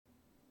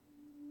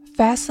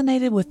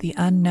Fascinated with the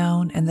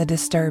unknown and the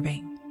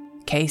disturbing,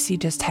 Casey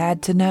just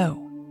had to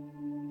know.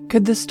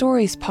 Could the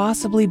stories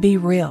possibly be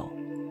real?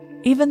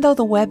 Even though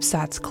the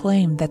websites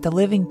claimed that the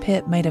living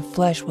pit made of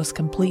flesh was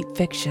complete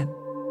fiction,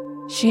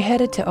 she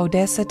headed to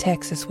Odessa,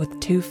 Texas with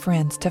 2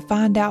 friends to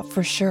find out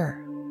for sure.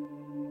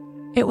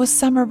 It was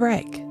summer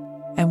break,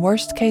 and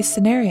worst case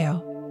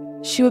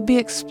scenario, she would be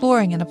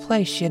exploring in a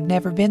place she had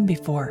never been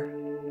before,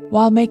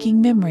 while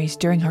making memories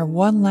during her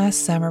one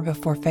last summer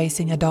before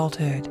facing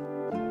adulthood.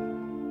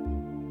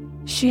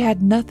 She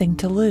had nothing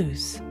to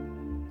lose,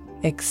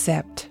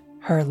 except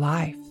her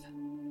life.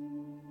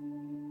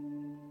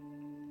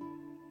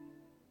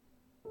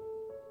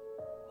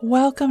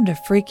 Welcome to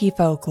Freaky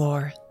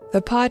Folklore,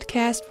 the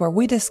podcast where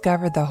we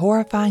discover the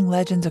horrifying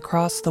legends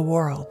across the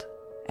world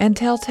and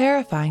tell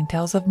terrifying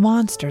tales of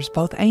monsters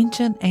both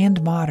ancient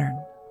and modern.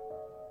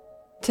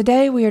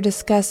 Today we are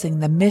discussing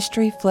the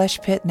Mystery Flesh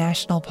Pit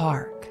National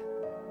Park.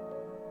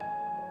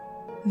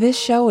 This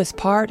show is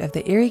part of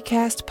the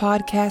EerieCast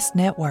podcast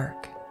network.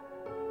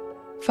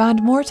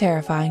 Find more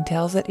terrifying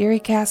tales at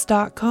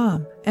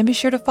EerieCast.com and be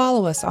sure to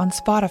follow us on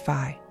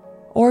Spotify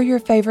or your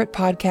favorite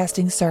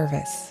podcasting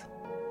service.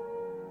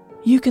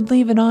 You can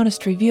leave an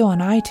honest review on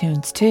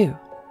iTunes too.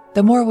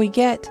 The more we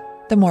get,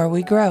 the more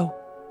we grow,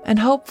 and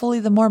hopefully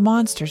the more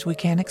monsters we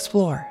can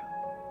explore.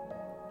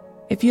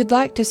 If you'd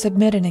like to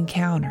submit an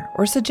encounter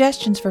or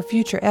suggestions for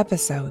future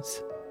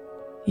episodes,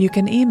 you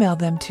can email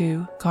them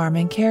to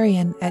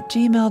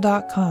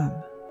carmancarrion@gmail.com.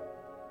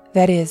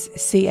 That is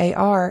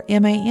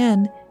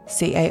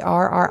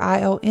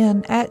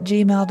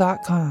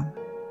carmancarrion@gmail.com.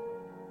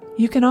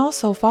 You can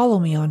also follow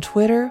me on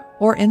Twitter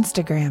or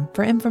Instagram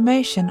for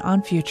information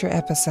on future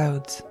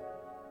episodes.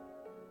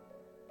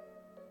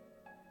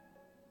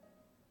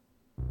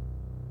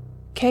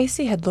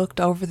 Casey had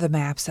looked over the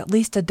maps at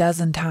least a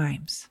dozen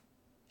times.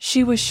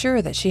 She was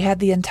sure that she had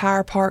the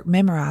entire park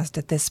memorized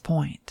at this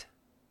point.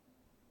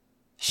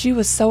 She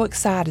was so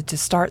excited to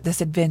start this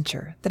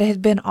adventure that it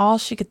had been all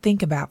she could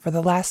think about for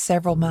the last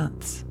several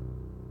months.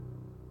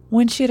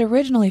 When she had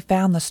originally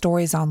found the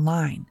stories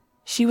online,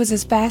 she was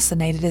as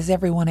fascinated as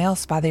everyone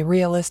else by the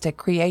realistic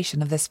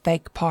creation of this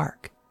fake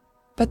park.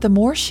 But the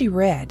more she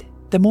read,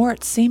 the more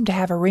it seemed to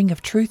have a ring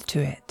of truth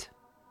to it.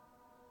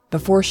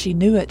 Before she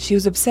knew it, she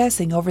was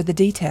obsessing over the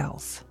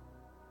details.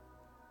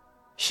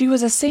 She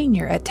was a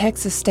senior at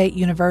Texas State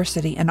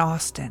University in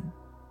Austin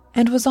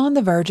and was on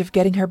the verge of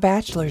getting her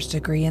bachelor's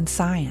degree in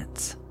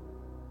science.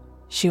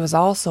 She was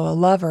also a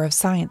lover of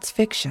science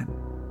fiction.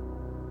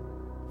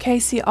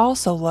 Casey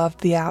also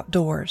loved the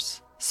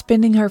outdoors,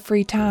 spending her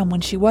free time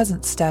when she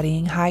wasn't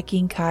studying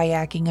hiking,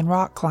 kayaking, and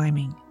rock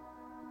climbing.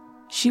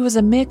 She was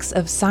a mix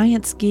of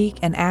science geek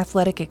and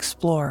athletic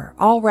explorer,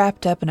 all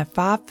wrapped up in a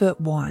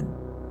 5'1"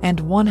 and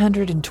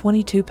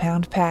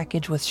 122-pound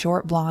package with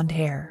short blonde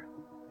hair.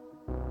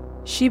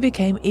 She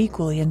became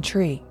equally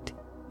intrigued,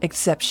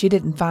 except she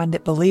didn't find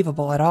it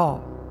believable at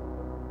all.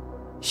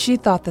 She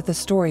thought that the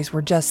stories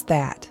were just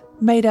that,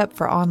 made up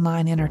for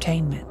online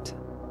entertainment.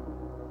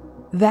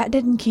 That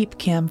didn't keep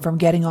Kim from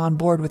getting on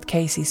board with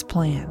Casey's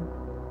plan.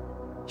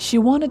 She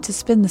wanted to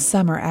spend the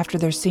summer after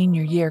their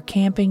senior year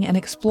camping and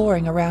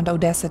exploring around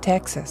Odessa,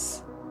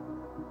 Texas.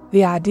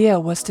 The idea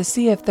was to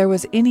see if there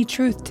was any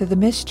truth to the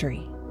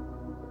mystery.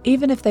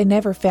 Even if they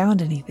never found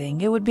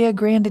anything, it would be a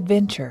grand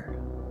adventure.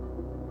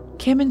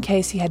 Kim and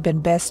Casey had been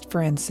best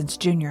friends since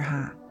junior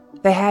high.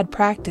 They had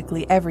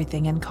practically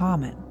everything in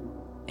common,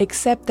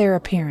 except their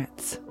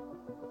appearance.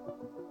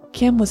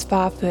 Kim was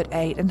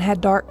 5'8" and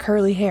had dark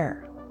curly hair.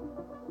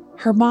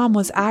 Her mom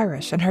was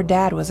Irish and her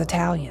dad was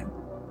Italian.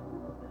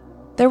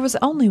 There was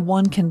only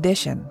one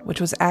condition,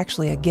 which was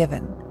actually a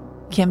given.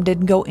 Kim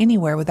didn't go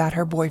anywhere without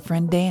her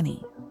boyfriend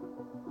Danny.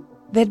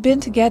 They'd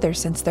been together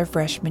since their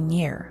freshman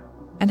year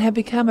and had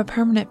become a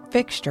permanent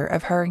fixture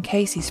of her and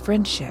Casey's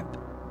friendship,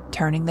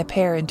 turning the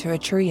pair into a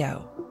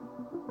trio.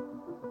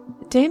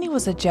 Danny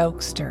was a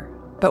jokester,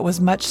 but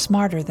was much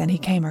smarter than he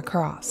came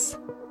across.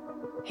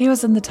 He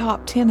was in the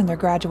top 10 in their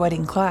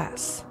graduating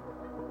class.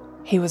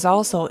 He was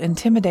also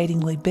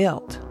intimidatingly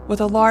built, with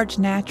a large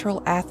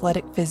natural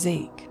athletic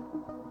physique.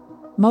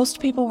 Most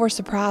people were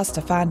surprised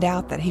to find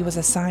out that he was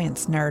a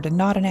science nerd and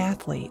not an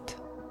athlete.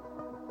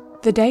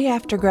 The day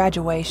after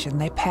graduation,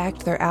 they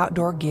packed their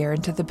outdoor gear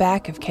into the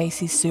back of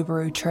Casey's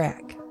Subaru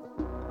Trek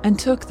and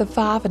took the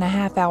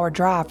 5.5-hour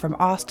drive from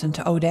Austin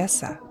to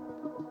Odessa.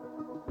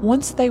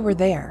 Once they were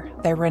there,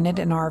 they rented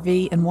an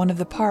RV in one of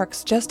the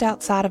parks just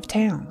outside of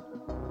town.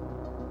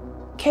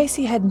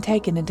 Casey hadn't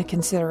taken into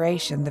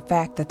consideration the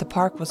fact that the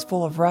park was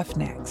full of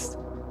roughnecks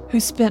who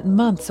spent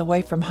months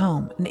away from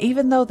home, and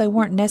even though they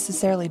weren't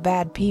necessarily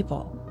bad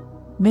people,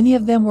 many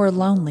of them were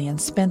lonely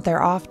and spent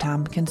their off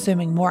time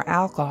consuming more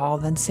alcohol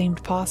than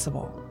seemed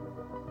possible.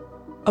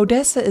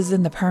 Odessa is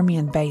in the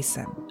Permian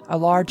Basin, a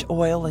large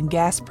oil and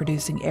gas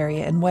producing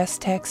area in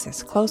West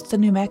Texas, close to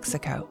New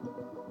Mexico.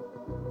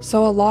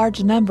 So a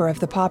large number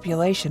of the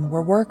population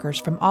were workers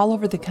from all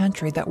over the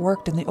country that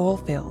worked in the oil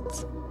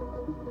fields.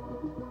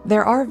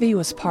 Their RV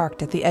was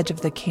parked at the edge of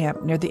the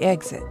camp near the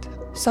exit,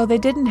 so they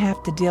didn't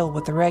have to deal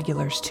with the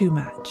regulars too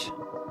much.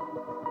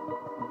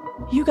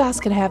 "You guys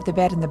can have the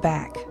bed in the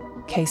back,"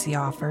 Casey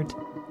offered.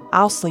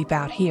 "I'll sleep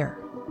out here.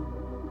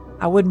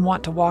 I wouldn't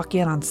want to walk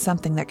in on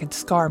something that could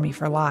scar me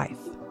for life."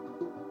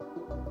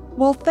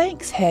 "Well,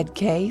 thanks, Head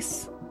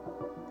Case,"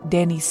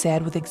 Danny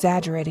said with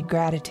exaggerated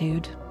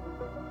gratitude,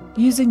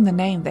 using the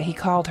name that he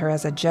called her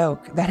as a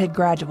joke that had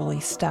gradually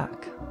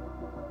stuck.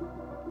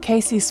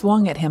 Casey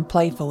swung at him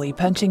playfully,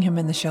 punching him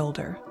in the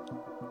shoulder.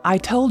 "I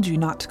told you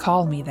not to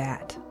call me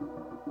that."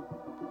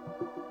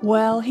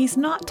 "Well, he's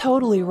not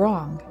totally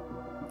wrong,"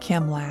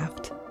 Kim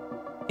laughed.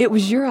 "It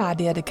was your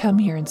idea to come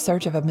here in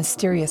search of a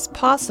mysterious,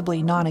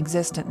 possibly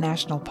non-existent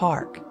national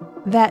park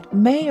that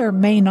may or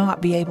may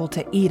not be able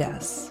to eat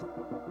us."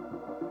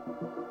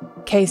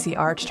 Casey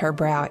arched her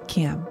brow at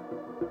Kim.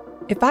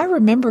 "If I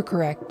remember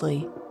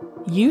correctly,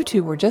 you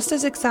two were just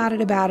as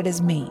excited about it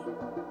as me."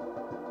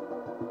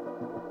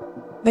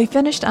 They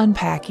finished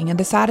unpacking and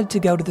decided to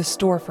go to the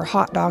store for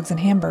hot dogs and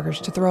hamburgers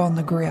to throw on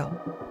the grill.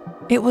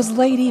 It was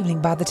late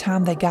evening by the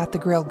time they got the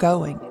grill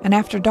going, and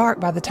after dark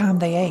by the time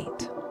they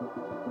ate.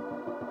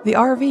 The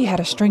RV had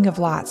a string of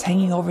lights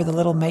hanging over the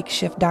little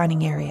makeshift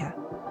dining area,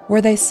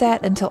 where they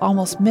sat until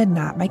almost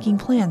midnight making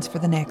plans for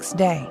the next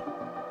day.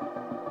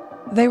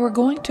 They were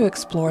going to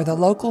explore the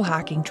local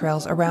hiking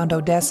trails around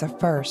Odessa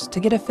first to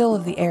get a feel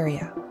of the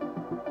area.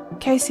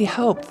 Casey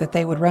hoped that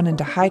they would run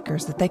into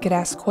hikers that they could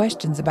ask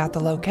questions about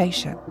the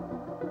location.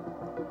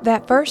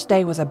 That first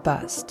day was a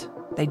bust.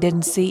 They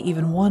didn't see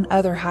even one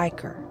other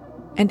hiker.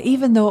 And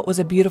even though it was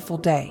a beautiful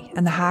day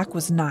and the hike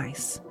was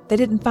nice, they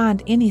didn't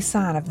find any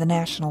sign of the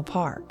national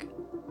park.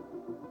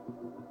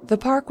 The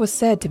park was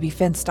said to be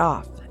fenced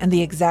off, and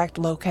the exact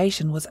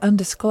location was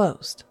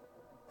undisclosed.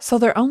 So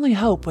their only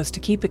hope was to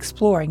keep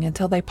exploring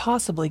until they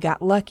possibly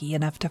got lucky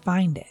enough to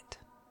find it.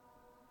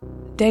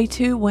 Day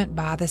 2 went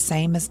by the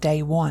same as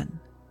day 1,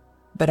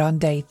 but on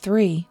day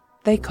 3,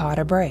 they caught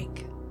a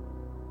break.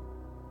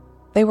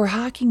 They were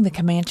hiking the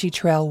Comanche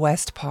Trail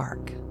West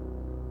Park,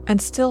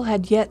 and still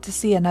had yet to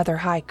see another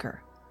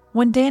hiker,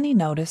 when Danny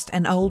noticed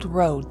an old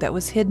road that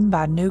was hidden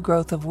by new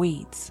growth of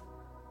weeds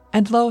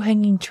and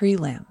low-hanging tree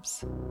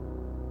limbs.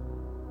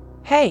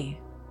 "Hey,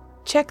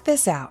 check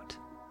this out,"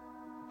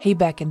 he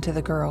beckoned to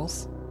the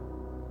girls.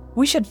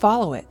 "We should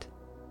follow it.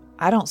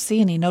 I don't see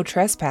any no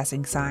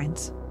trespassing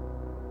signs."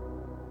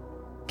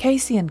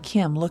 Casey and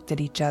Kim looked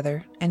at each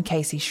other, and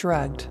Casey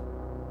shrugged.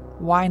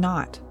 "Why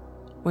not?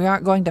 We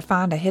aren't going to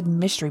find a hidden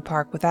mystery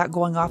park without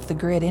going off the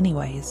grid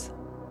anyways."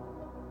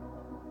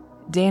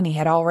 Danny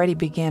had already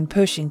begun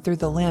pushing through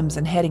the limbs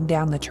and heading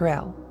down the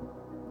trail.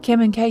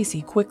 Kim and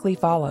Casey quickly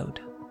followed.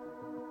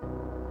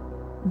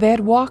 They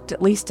had walked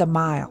at least a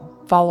mile,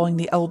 following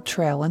the old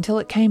trail until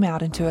it came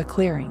out into a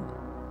clearing.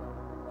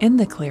 In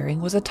the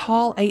clearing was a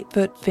tall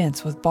 8-foot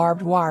fence with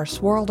barbed wire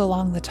swirled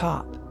along the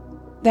top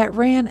that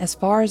ran as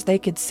far as they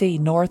could see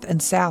north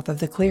and south of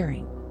the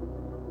clearing.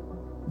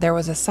 There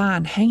was a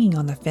sign hanging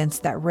on the fence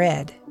that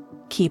read,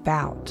 "Keep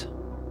out."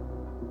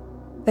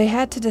 They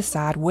had to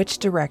decide which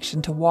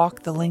direction to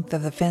walk the length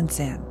of the fence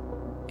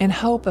in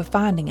hope of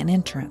finding an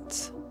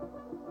entrance.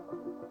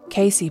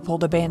 Casey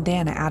pulled a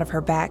bandana out of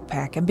her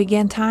backpack and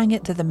began tying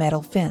it to the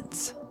metal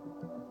fence.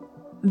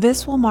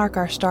 "This will mark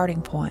our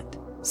starting point,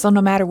 so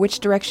no matter which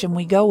direction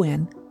we go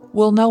in,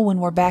 we'll know when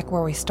we're back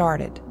where we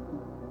started,"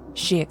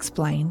 she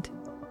explained.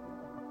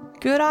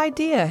 "Good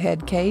idea,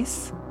 Head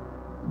Case,"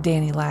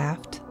 Danny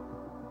laughed.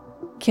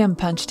 Kim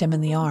punched him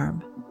in the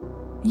arm.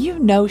 "You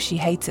know she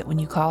hates it when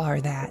you call her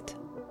that."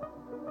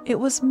 "It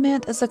was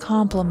meant as a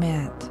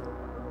compliment.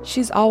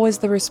 She's always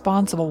the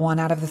responsible one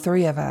out of the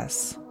 3 of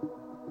us,"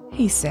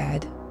 he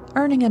said,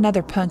 earning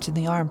another punch in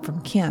the arm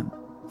from Kim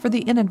for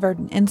the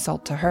inadvertent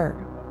insult to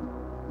her.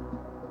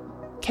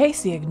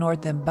 Casey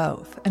ignored them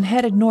both and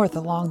headed north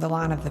along the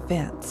line of the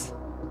fence.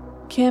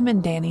 Kim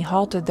and Danny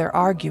halted their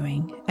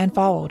arguing and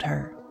followed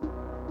her.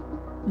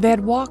 They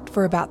had walked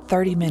for about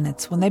 30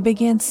 minutes when they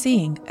began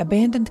seeing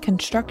abandoned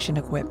construction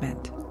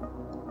equipment.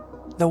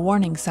 The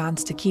warning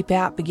signs to keep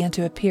out began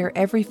to appear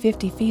every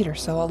 50 feet or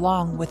so,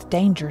 along with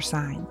danger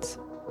signs.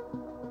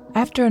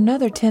 After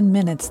another 10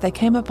 minutes, they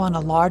came upon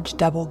a large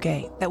double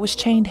gate that was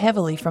chained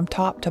heavily from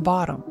top to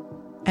bottom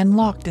and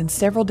locked in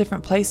several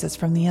different places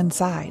from the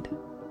inside.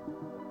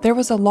 There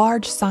was a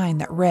large sign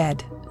that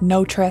read,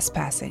 "No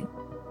trespassing.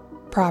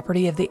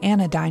 Property of the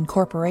Anodyne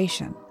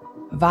Corporation.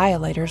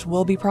 Violators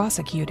will be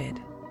prosecuted."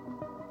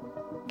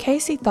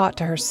 Casey thought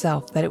to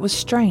herself that it was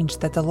strange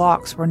that the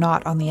locks were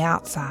not on the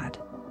outside,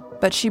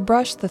 but she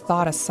brushed the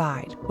thought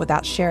aside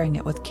without sharing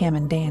it with Kim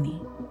and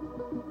Danny.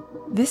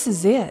 "This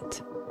is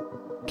it,"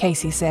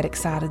 Casey said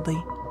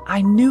excitedly.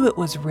 "I knew it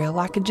was real.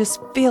 I could just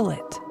feel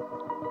it."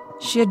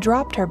 She had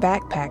dropped her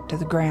backpack to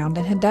the ground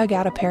and had dug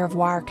out a pair of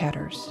wire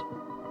cutters.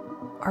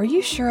 "Are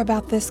you sure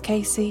about this,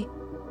 Casey?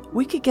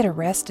 We could get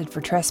arrested for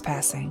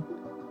trespassing."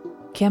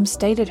 Kim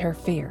stated her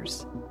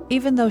fears,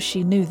 even though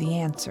she knew the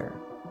answer,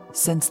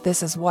 since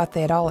this is what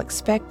they had all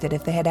expected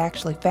if they had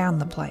actually found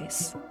the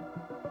place.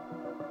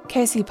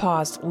 Casey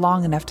paused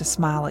long enough to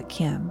smile at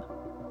Kim.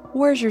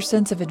 "Where's your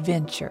sense of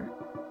adventure?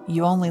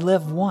 You only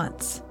live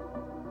once.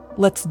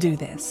 Let's do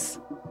this."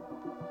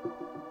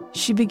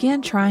 She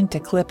began trying to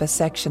clip a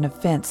section of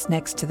fence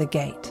next to the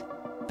gate,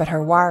 but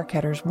her wire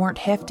cutters weren't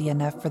hefty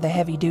enough for the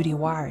heavy-duty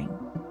wiring.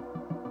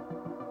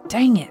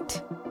 "Dang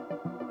it!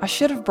 I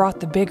should have brought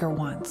the bigger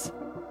ones,"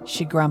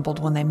 she grumbled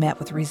when they met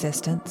with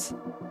resistance.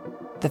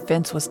 The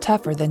fence was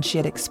tougher than she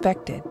had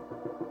expected.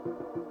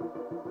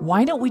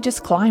 "Why don't we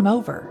just climb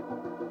over?"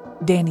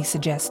 Danny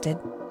suggested.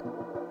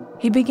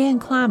 He began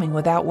climbing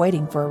without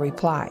waiting for a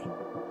reply.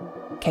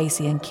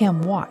 Casey and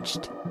Kim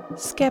watched,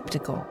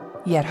 skeptical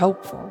yet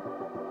hopeful,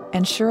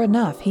 and sure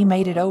enough, he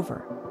made it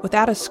over,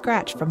 without a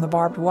scratch from the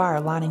barbed wire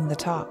lining the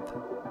top.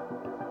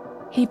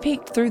 He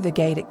peeked through the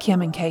gate at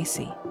Kim and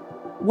Casey.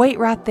 "Wait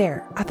right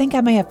there. I think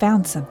I may have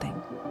found something."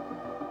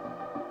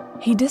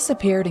 He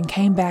disappeared and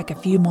came back a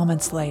few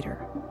moments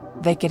later.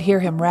 They could hear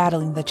him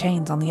rattling the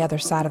chains on the other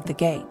side of the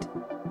gate,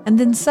 and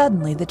then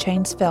suddenly the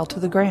chains fell to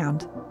the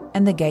ground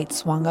and the gate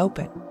swung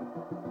open.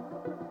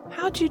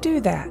 "How'd you do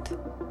that?"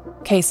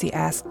 Casey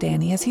asked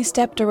Danny as he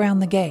stepped around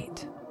the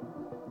gate.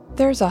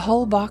 "There's a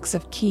whole box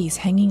of keys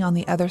hanging on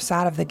the other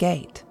side of the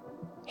gate,"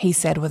 he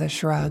said with a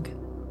shrug.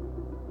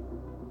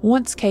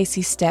 Once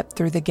Casey stepped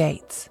through the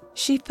gates,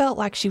 she felt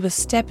like she was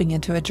stepping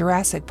into a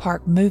Jurassic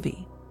Park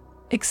movie,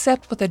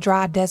 except with a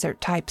dry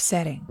desert-type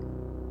setting.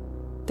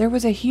 There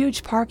was a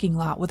huge parking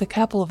lot with a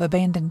couple of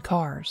abandoned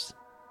cars.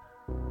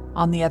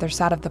 On the other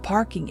side of the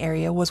parking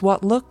area was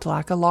what looked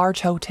like a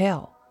large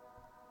hotel,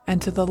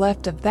 and to the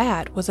left of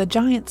that was a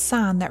giant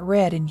sign that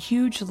read in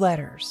huge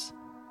letters,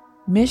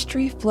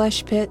 Mystery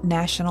Flesh Pit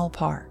National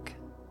Park.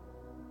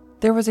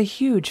 There was a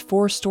huge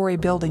 4-story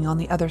building on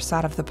the other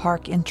side of the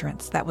park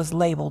entrance that was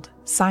labeled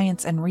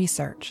Science and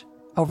Research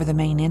over the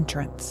main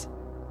entrance.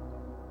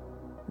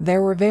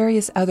 There were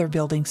various other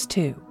buildings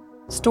too,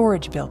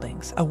 storage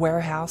buildings, a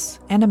warehouse,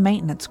 and a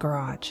maintenance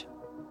garage.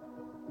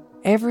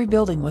 Every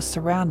building was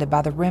surrounded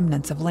by the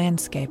remnants of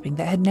landscaping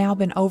that had now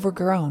been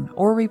overgrown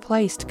or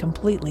replaced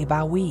completely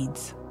by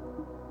weeds.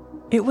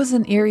 It was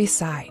an eerie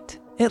sight.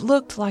 It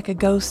looked like a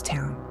ghost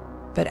town,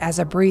 but as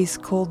a breeze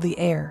cooled the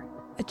air,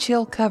 a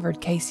chill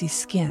covered Casey's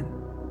skin.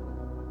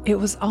 It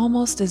was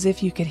almost as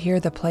if you could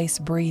hear the place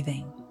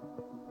breathing.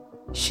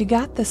 She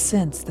got the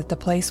sense that the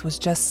place was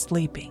just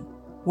sleeping,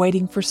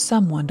 waiting for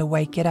someone to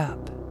wake it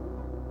up.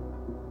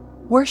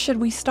 "Where should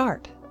we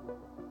start?"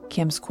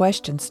 Kim's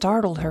question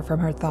startled her from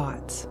her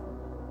thoughts.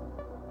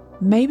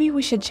 "Maybe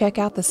we should check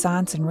out the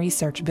Science and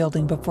Research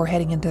building before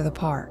heading into the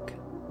park.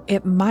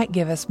 It might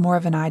give us more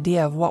of an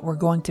idea of what we're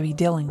going to be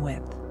dealing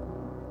with,"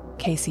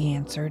 Casey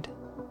answered.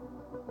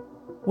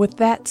 With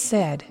that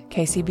said,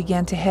 Casey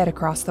began to head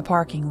across the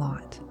parking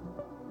lot.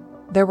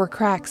 There were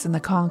cracks in the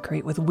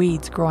concrete with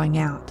weeds growing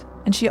out,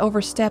 and she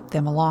overstepped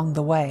them along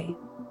the way.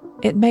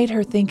 It made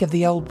her think of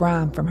the old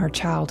rhyme from her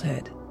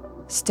childhood,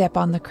 "Step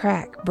on the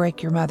crack,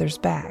 break your mother's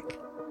back."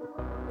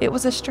 It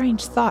was a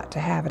strange thought to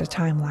have at a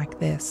time like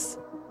this.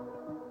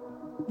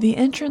 The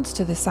entrance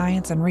to the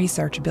Science and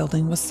Research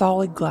building was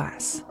solid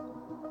glass.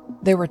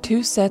 There were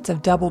 2 sets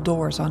of double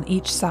doors on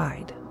each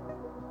side.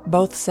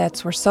 Both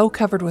sets were so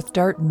covered with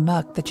dirt and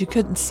muck that you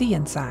couldn't see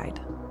inside.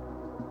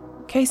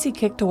 Casey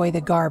kicked away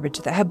the garbage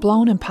that had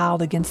blown and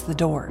piled against the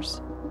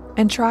doors,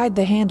 and tried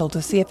the handle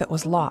to see if it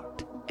was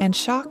locked, and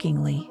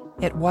shockingly,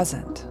 it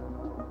wasn't.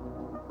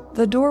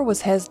 The door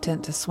was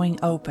hesitant to swing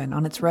open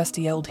on its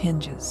rusty old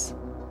hinges,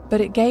 but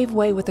it gave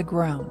way with a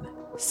groan,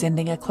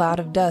 sending a cloud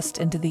of dust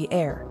into the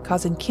air,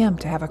 causing Kim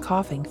to have a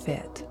coughing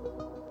fit.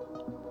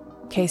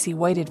 Casey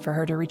waited for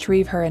her to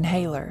retrieve her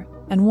inhaler,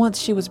 and once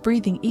she was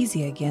breathing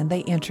easy again,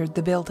 they entered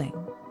the building.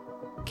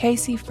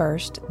 Casey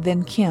first,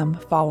 then Kim,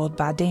 followed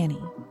by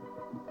Danny.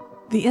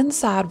 The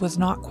inside was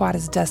not quite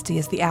as dusty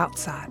as the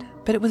outside,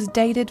 but it was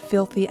dated,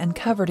 filthy, and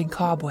covered in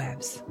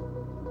cobwebs.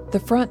 The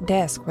front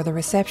desk, where the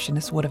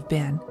receptionist would have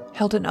been,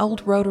 held an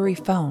old rotary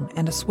phone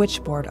and a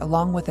switchboard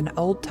along with an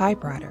old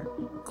typewriter,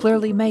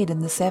 clearly made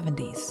in the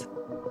 70s.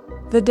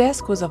 The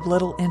desk was of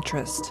little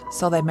interest,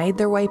 so they made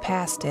their way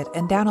past it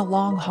and down a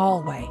long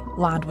hallway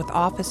lined with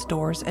office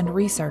doors and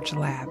research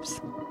labs.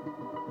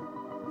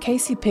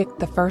 Casey picked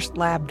the first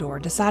lab door,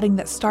 deciding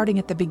that starting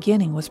at the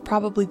beginning was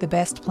probably the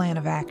best plan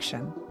of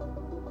action.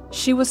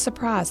 She was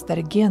surprised that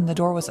again the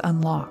door was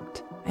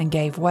unlocked and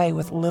gave way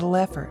with little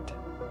effort.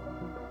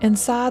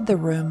 Inside the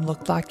room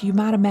looked like you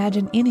might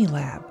imagine any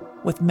lab,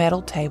 with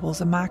metal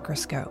tables and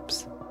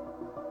microscopes.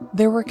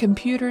 There were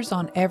computers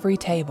on every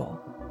table,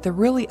 the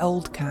really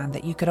old kind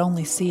that you could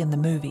only see in the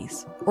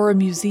movies, or a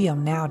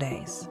museum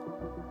nowadays.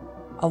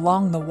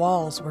 Along the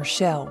walls were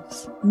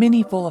shelves,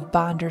 many full of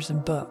binders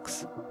and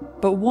books,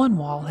 but one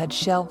wall had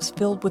shelves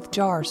filled with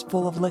jars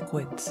full of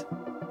liquids.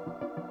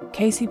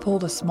 Casey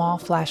pulled a small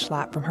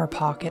flashlight from her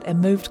pocket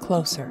and moved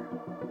closer.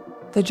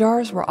 The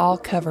jars were all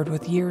covered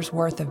with years'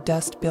 worth of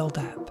dust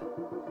buildup.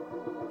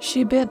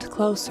 She bent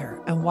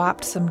closer and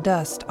wiped some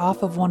dust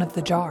off of one of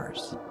the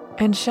jars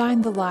and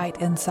shined the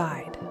light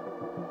inside.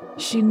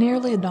 She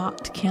nearly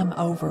knocked Kim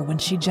over when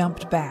she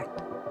jumped back.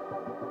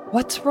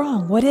 "What's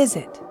wrong? What is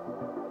it?"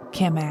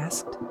 Kim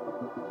asked.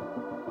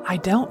 "I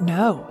don't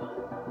know,"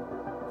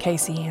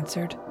 Casey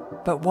answered,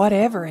 "but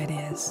whatever it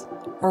is,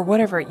 or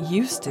whatever it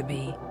used to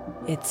be,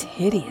 It's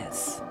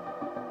hideous.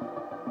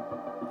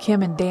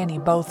 Kim and Danny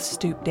both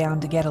stooped down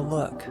to get a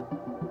look.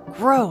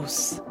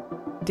 "Gross,"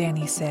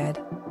 Danny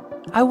said.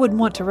 "I wouldn't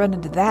want to run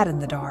into that in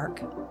the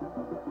dark."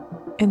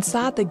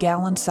 Inside the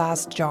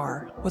gallon-sized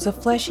jar was a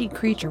fleshy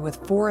creature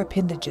with 4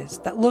 appendages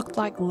that looked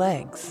like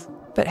legs,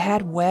 but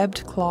had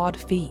webbed, clawed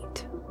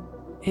feet.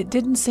 It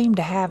didn't seem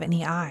to have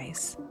any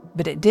eyes,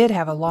 but it did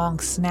have a long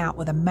snout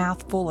with a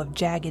mouthful of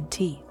jagged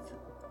teeth.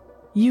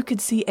 You could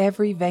see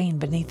every vein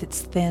beneath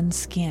its thin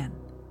skin.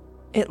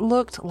 It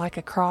looked like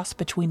a cross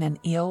between an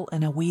eel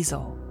and a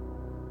weasel.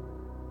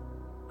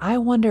 I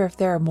wonder if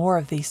there are more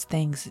of these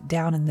things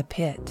down in the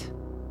pit.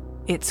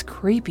 It's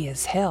creepy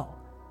as hell,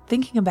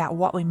 thinking about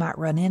what we might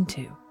run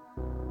into.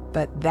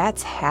 But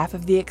that's half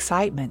of the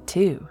excitement,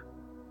 too,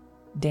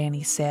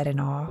 Danny said in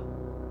awe.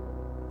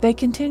 They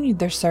continued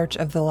their search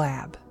of the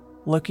lab,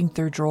 looking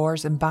through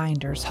drawers and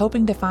binders,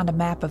 hoping to find a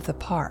map of the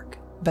park,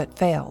 but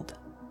failed.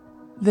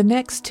 The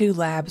next 2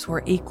 labs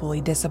were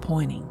equally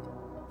disappointing,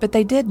 but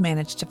they did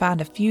manage to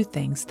find a few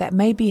things that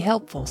may be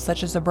helpful,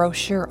 such as a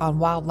brochure on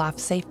wildlife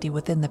safety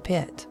within the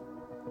pit,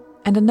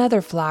 and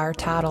another flyer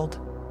titled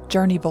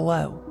Journey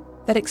Below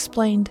that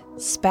explained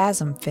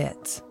spasm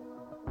fits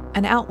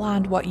and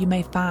outlined what you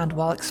may find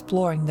while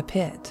exploring the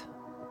pit.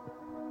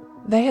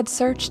 They had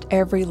searched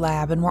every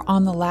lab and were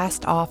on the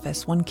last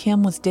office when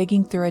Kim was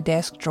digging through a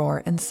desk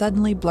drawer and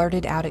suddenly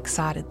blurted out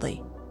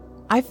excitedly,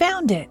 "I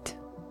found it!"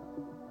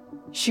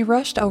 She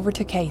rushed over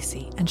to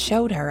Casey and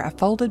showed her a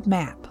folded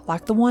map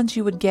like the ones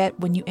you would get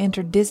when you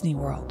entered Disney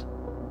World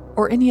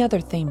or any other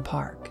theme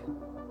park.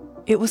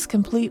 It was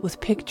complete with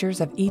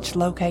pictures of each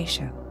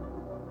location.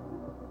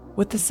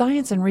 With the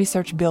Science and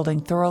Research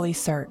Building thoroughly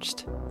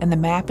searched and the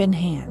map in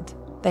hand,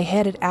 they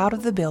headed out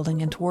of the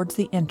building and towards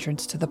the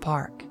entrance to the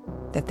park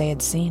that they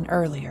had seen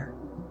earlier.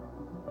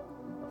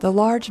 The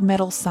large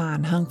metal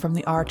sign hung from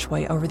the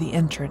archway over the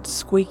entrance,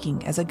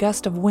 squeaking as a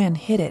gust of wind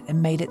hit it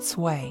and made it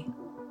sway.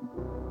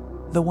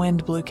 The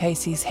wind blew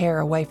Casey's hair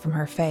away from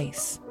her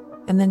face,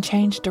 and then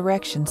changed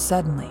direction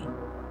suddenly,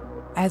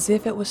 as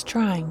if it was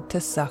trying to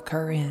suck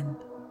her in.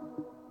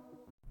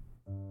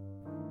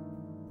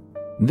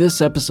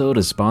 This episode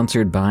is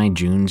sponsored by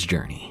June's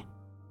Journey.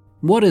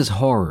 What is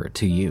horror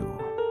to you?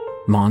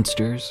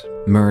 Monsters?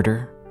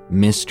 Murder?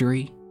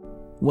 Mystery?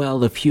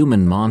 Well, if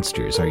human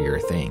monsters are your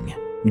thing,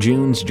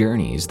 June's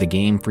Journey is the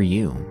game for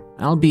you,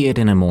 albeit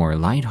in a more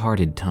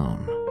lighthearted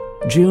tone.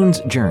 June's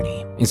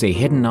Journey is a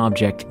hidden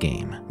object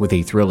game with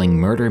a thrilling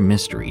murder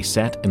mystery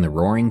set in the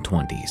roaring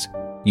 20s.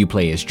 You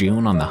play as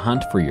June on the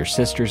hunt for your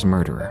sister's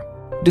murderer.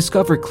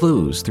 Discover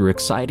clues through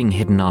exciting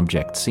hidden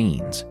object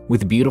scenes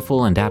with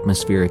beautiful and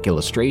atmospheric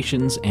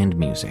illustrations and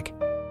music.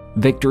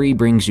 Victory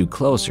brings you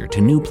closer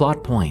to new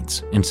plot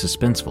points and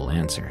suspenseful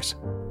answers.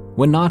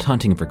 When not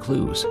hunting for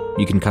clues,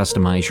 you can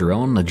customize your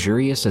own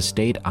luxurious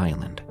estate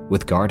island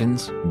with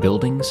gardens,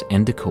 buildings,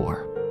 and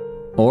decor.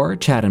 Or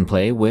chat and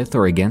play with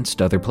or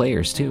against other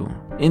players too,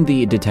 in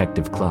the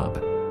Detective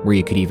Club, where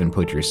you could even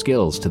put your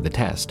skills to the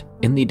test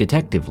in the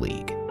Detective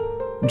League.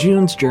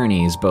 June's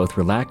Journey is both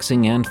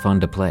relaxing and fun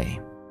to play.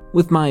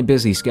 With my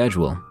busy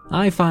schedule,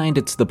 I find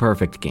it's the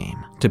perfect game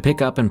to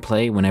pick up and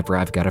play whenever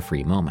I've got a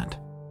free moment.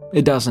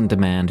 It doesn't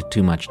demand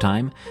too much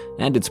time,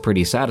 and it's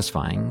pretty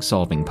satisfying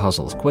solving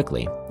puzzles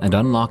quickly and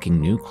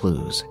unlocking new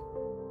clues.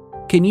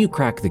 Can you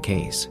crack the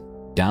case?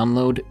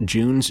 Download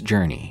June's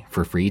Journey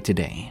for free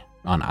today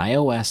on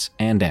iOS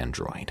and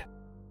Android.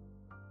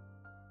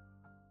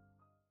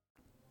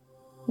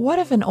 What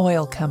if an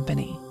oil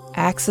company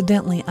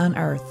accidentally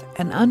unearthed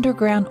an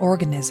underground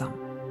organism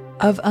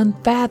of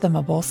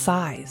unfathomable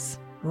size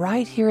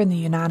right here in the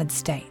United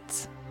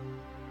States?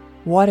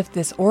 What if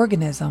this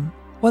organism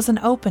was an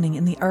opening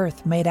in the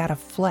earth made out of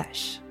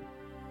flesh,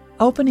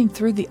 opening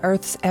through the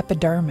earth's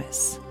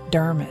epidermis,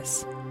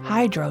 dermis,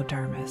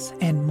 hydrodermis,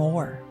 and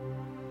more?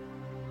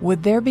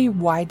 Would there be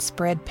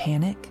widespread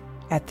panic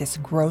at this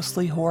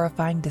grossly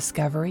horrifying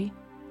discovery?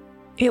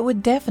 It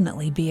would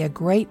definitely be a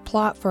great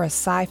plot for a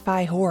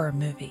sci-fi horror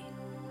movie,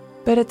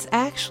 but it's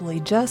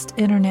actually just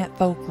internet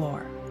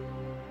folklore,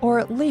 or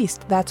at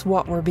least that's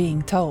what we're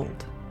being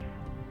told.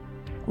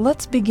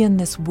 Let's begin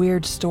this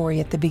weird story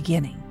at the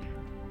beginning.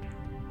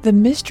 The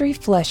Mystery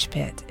Flesh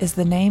Pit is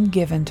the name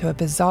given to a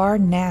bizarre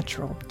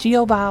natural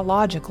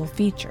geobiological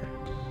feature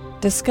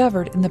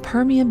discovered in the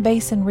Permian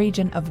Basin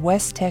region of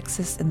West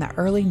Texas in the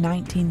early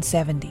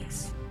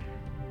 1970s.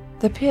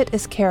 The pit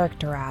is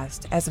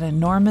characterized as an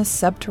enormous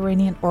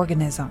subterranean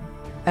organism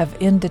of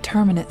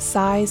indeterminate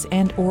size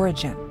and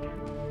origin,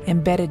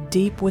 embedded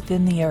deep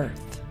within the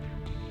earth,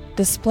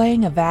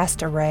 displaying a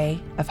vast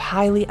array of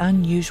highly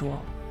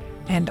unusual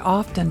and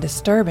often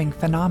disturbing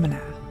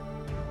phenomena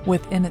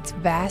within its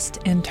vast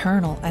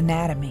internal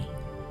anatomy.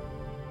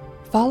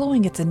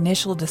 Following its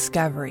initial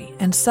discovery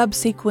and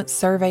subsequent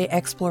survey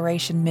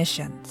exploration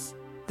missions,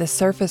 the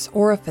surface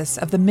orifice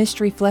of the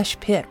Mystery Flesh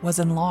Pit was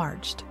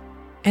enlarged,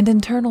 and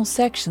internal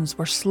sections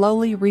were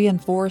slowly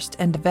reinforced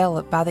and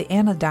developed by the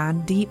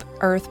Anodyne Deep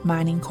Earth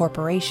Mining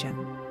Corporation,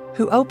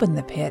 who opened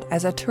the pit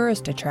as a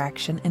tourist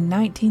attraction in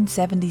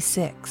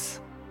 1976.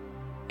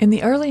 In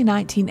the early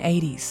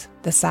 1980s,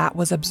 the site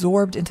was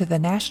absorbed into the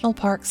National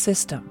Park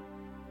System,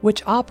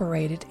 which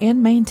operated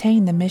and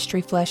maintained the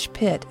Mystery Flesh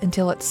Pit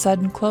until its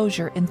sudden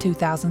closure in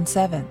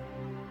 2007.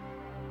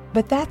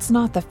 But that's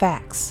not the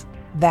facts,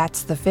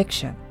 that's the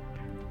fiction.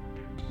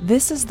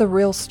 This is the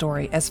real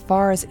story as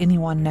far as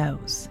anyone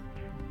knows.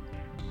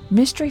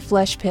 Mystery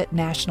Flesh Pit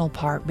National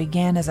Park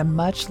began as a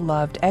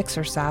much-loved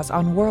exercise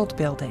on world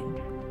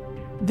building.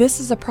 This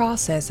is a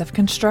process of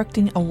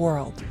constructing a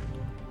world,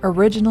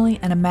 originally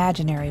an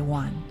imaginary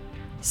one,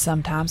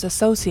 sometimes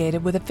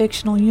associated with a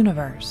fictional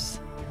universe.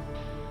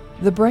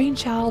 The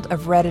brainchild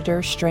of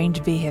Redditor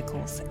Strange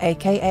Vehicles,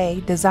 aka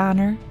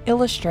designer,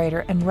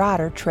 illustrator, and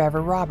writer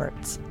Trevor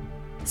Roberts.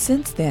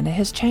 Since then, it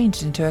has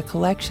changed into a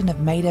collection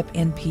of made-up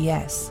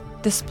NPS,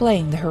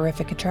 displaying the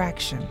horrific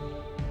attraction.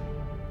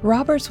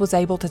 Roberts was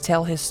able to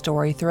tell his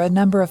story through a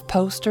number of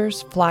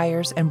posters,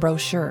 flyers, and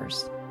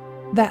brochures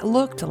that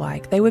looked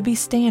like they would be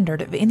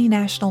standard of any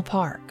national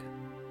park.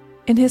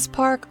 In his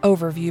park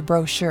overview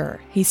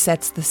brochure, he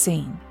sets the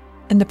scene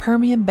in the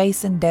Permian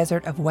Basin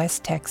desert of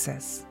West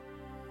Texas.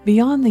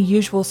 Beyond the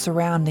usual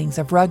surroundings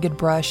of rugged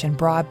brush and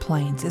broad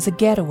plains is a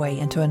getaway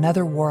into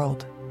another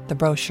world, the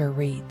brochure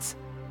reads.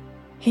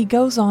 He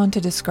goes on to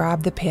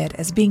describe the pit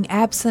as being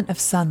absent of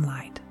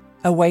sunlight,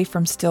 away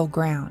from still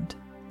ground,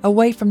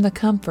 away from the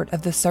comfort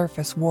of the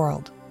surface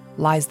world,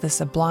 lies the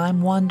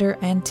sublime wonder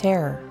and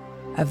terror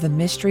of the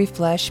Mystery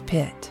Flesh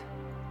Pit.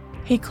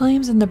 He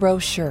claims in the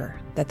brochure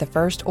that the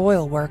first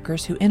oil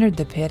workers who entered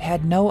the pit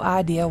had no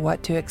idea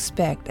what to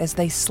expect as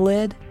they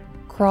slid,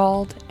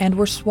 crawled, and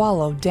were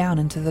swallowed down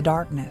into the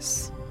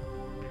darkness.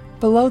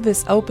 Below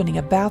this opening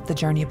about the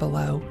journey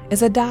below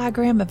is a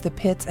diagram of the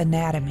pit's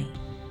anatomy.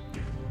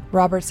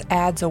 Roberts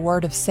adds a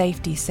word of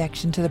safety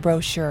section to the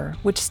brochure,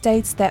 which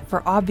states that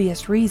for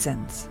obvious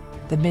reasons,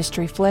 the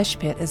Mystery Flesh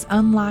Pit is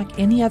unlike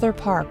any other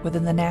park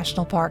within the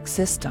National Park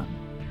System.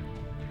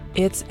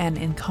 It's an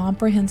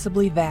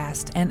incomprehensibly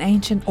vast and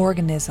ancient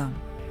organism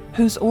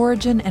whose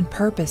origin and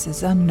purpose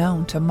is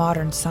unknown to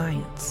modern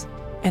science,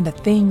 and a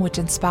thing which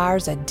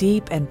inspires a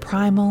deep and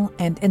primal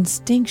and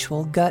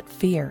instinctual gut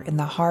fear in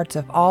the hearts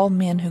of all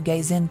men who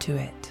gaze into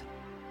it.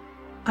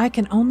 I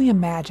can only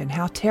imagine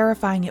how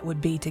terrifying it would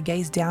be to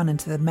gaze down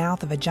into the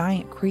mouth of a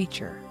giant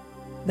creature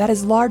that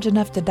is large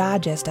enough to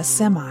digest a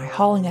semi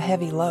hauling a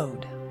heavy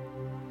load.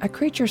 A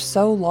creature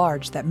so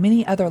large that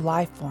many other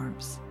life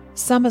forms,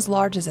 some as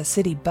large as a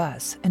city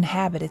bus,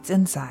 inhabit its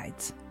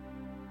insides.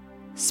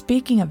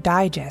 Speaking of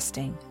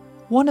digesting,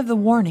 one of the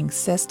warnings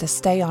says to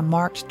stay on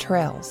marked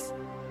trails.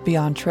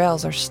 Beyond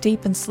trails are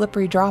steep and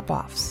slippery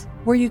drop-offs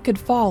where you could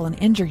fall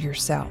and injure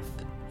yourself,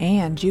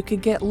 and you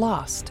could get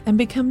lost and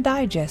become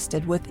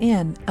digested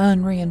within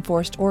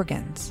unreinforced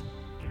organs.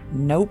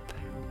 Nope.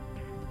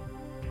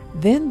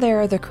 Then there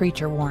are the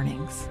creature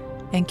warnings.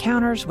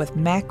 Encounters with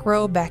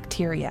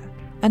macrobacteria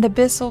and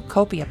abyssal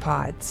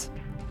copiopods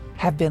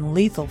have been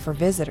lethal for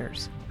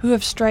visitors who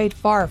have strayed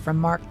far from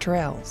marked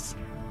trails.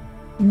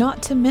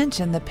 Not to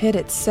mention the pit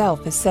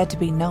itself is said to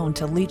be known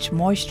to leach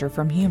moisture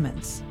from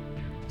humans.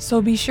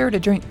 So be sure to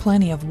drink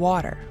plenty of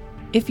water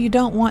if you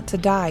don't want to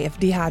die of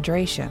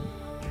dehydration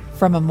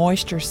from a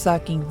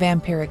moisture-sucking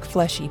vampiric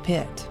fleshy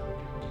pit.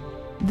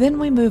 Then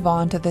we move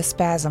on to the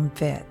spasm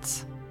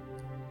fits.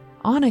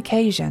 On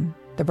occasion,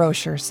 the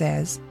brochure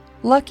says,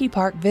 Lucky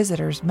Park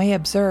visitors may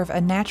observe a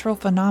natural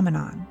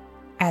phenomenon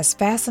as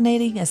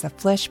fascinating as the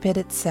flesh pit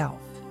itself,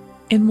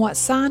 in what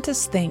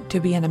scientists think to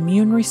be an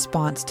immune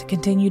response to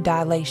continued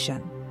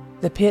dilation.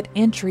 The pit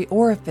entry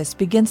orifice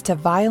begins to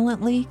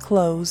violently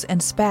close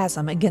and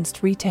spasm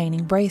against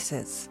retaining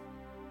braces.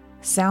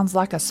 Sounds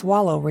like a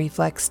swallow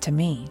reflex to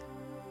me.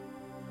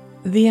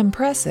 The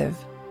impressive,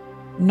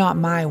 not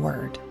my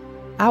word,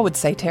 I would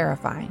say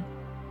terrifying,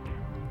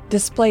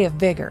 display of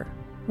vigor,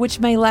 which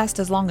may last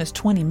as long as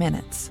 20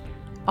 minutes,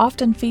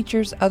 often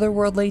features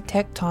otherworldly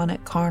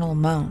tectonic carnal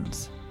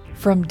moans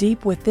from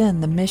deep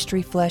within the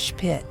Mystery Flesh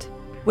Pit,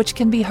 which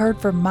can be heard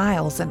for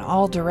miles in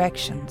all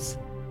directions.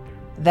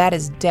 That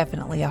is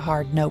definitely a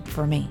hard nope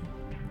for me.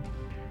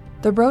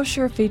 The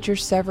brochure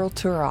features several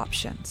tour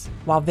options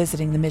while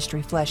visiting the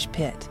Mystery Flesh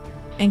Pit,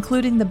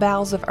 including the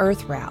Bowels of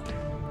Earth route,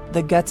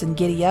 the Guts and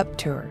Giddy Up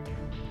tour,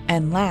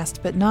 and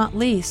last but not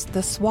least,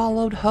 the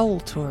Swallowed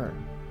Whole tour.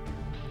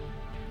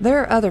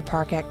 There are other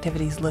park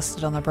activities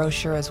listed on the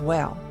brochure as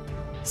well,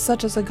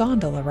 such as a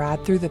gondola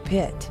ride through the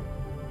pit,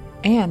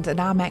 and an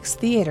IMAX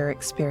theater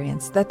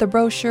experience that the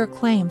brochure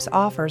claims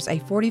offers a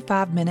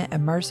 45-minute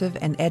immersive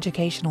and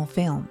educational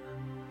film.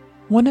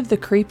 One of the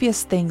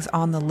creepiest things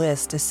on the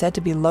list is said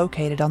to be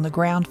located on the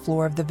ground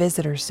floor of the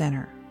visitor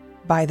center,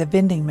 by the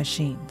vending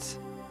machines.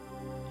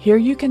 Here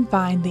you can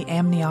find the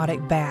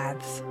amniotic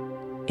baths.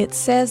 It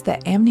says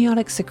that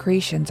amniotic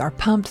secretions are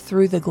pumped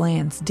through the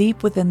glands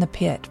deep within the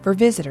pit for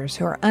visitors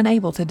who are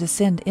unable to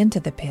descend into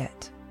the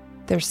pit.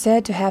 They're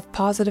said to have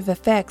positive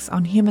effects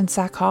on human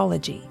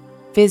psychology,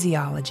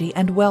 physiology,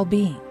 and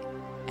well-being,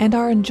 and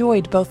are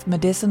enjoyed both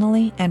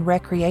medicinally and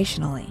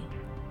recreationally.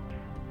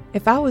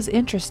 If I was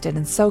interested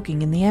in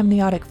soaking in the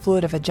amniotic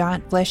fluid of a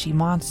giant fleshy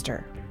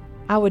monster,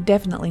 I would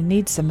definitely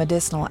need some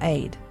medicinal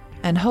aid,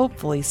 and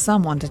hopefully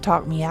someone to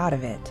talk me out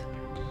of it.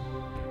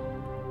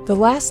 The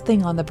last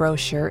thing on the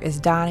brochure is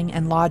dining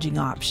and lodging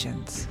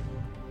options.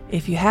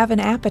 If you have an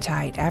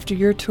appetite after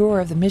your tour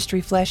of the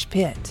Mystery Flesh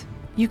Pit,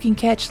 you can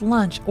catch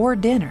lunch or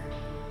dinner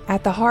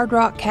at the Hard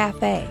Rock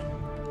Cafe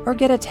or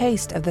get a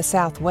taste of the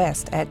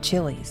Southwest at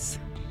Chili's.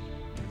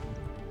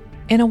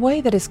 In a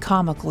way that is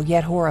comical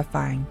yet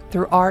horrifying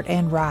through art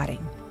and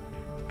writing,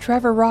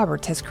 Trevor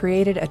Roberts has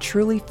created a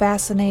truly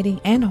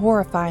fascinating and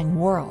horrifying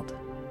world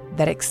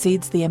that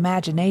exceeds the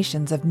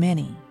imaginations of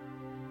many.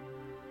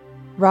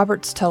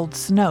 Roberts told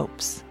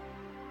Snopes,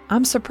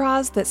 "I'm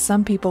surprised that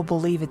some people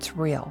believe it's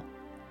real,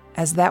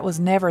 as that was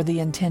never the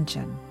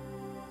intention.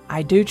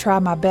 I do try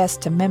my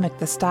best to mimic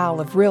the style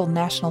of real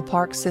National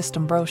Park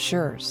System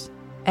brochures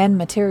and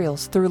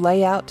materials through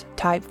layout,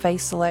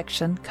 typeface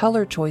selection,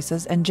 color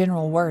choices, and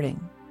general wording.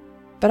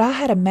 But I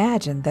had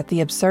imagined that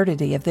the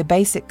absurdity of the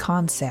basic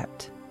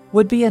concept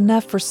would be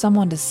enough for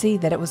someone to see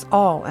that it was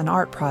all an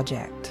art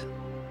project."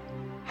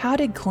 How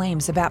did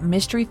claims about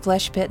Mystery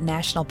Flesh Pit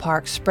National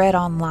Park spread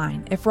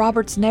online if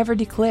Roberts never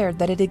declared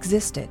that it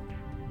existed?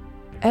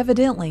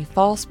 Evidently,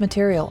 false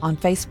material on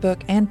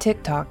Facebook and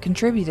TikTok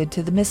contributed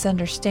to the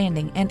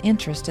misunderstanding and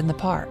interest in the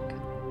park.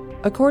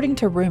 According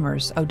to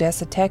rumors,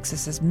 Odessa,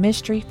 Texas's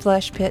Mystery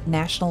Flesh Pit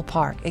National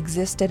Park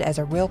existed as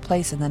a real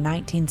place in the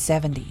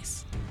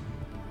 1970s.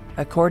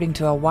 According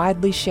to a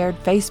widely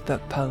shared Facebook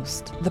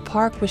post, the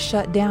park was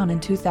shut down in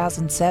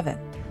 2007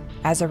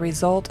 as a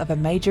result of a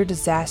major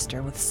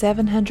disaster with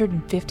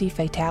 750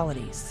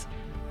 fatalities.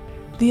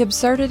 The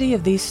absurdity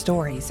of these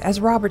stories, as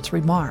Roberts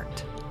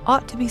remarked,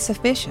 ought to be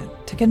sufficient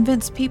to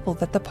convince people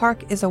that the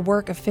park is a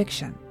work of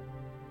fiction.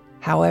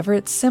 However,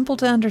 it's simple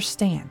to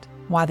understand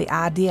why the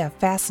idea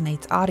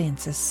fascinates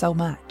audiences so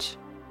much.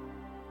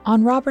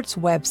 On Roberts'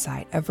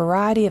 website, a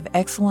variety of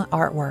excellent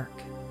artwork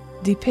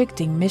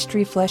depicting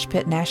Mystery Flesh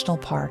Pit National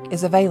Park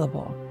is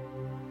available,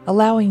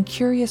 allowing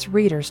curious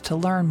readers to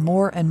learn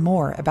more and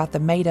more about the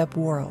made-up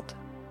world.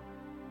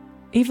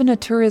 Even a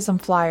tourism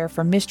flyer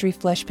for Mystery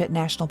Flesh Pit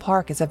National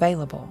Park is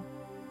available.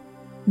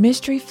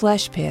 Mystery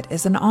Flesh Pit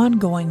is an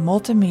ongoing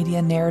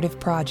multimedia narrative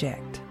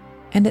project,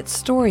 and its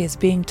story is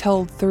being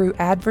told through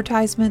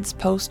advertisements,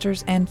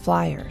 posters, and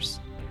flyers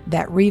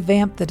that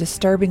revamp the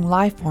disturbing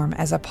life form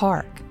as a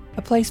park,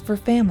 a place for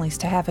families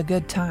to have a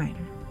good time.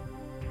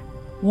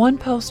 One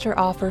poster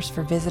offers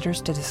for visitors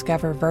to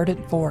discover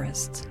verdant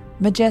forests,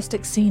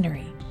 majestic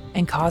scenery,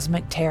 and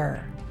cosmic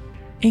terror,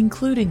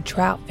 including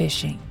trout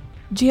fishing,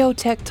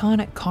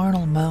 geotectonic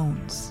carnal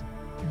moans,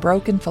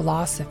 broken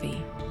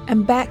philosophy,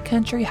 and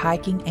backcountry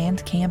hiking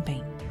and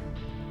camping.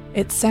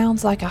 It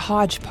sounds like a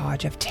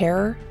hodgepodge of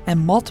terror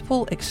and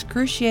multiple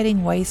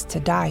excruciating ways to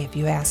die if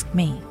you ask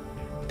me.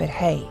 But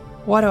hey,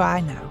 what do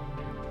I know?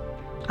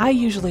 I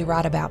usually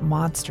write about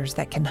monsters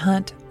that can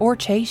hunt or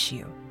chase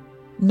you,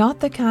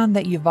 not the kind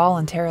that you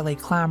voluntarily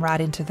climb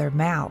right into their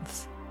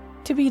mouths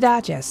to be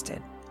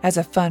digested as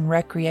a fun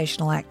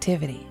recreational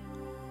activity.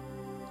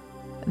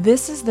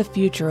 This is the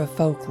future of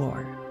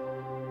folklore.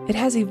 It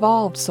has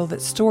evolved so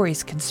that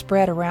stories can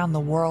spread around the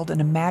world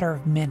in a matter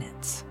of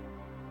minutes.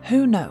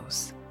 Who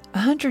knows?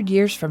 100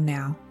 years from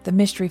now, the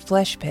Mystery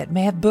Flesh Pit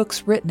may have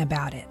books written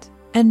about it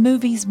and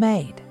movies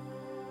made.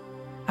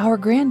 Our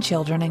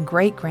grandchildren and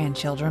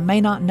great-grandchildren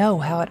may not know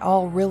how it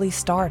all really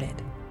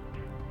started.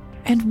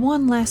 And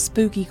one last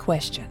spooky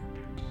question.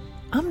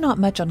 I'm not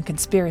much on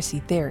conspiracy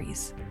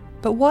theories,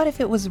 but what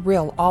if it was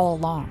real all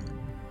along?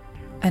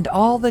 And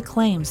all the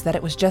claims that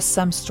it was just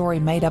some story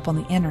made up on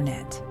the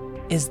internet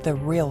is the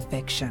real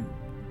fiction?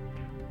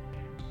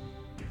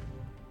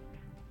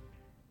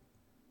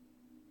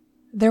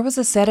 There was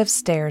a set of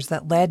stairs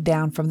that led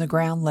down from the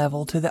ground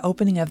level to the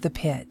opening of the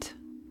pit.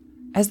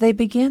 As they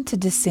began to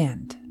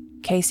descend,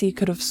 Casey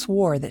could have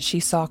swore that she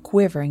saw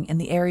quivering in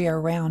the area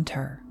around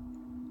her.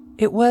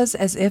 It was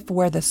as if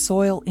where the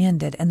soil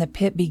ended and the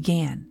pit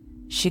began,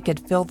 she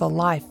could feel the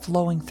life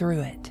flowing through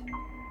it.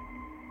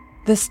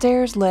 The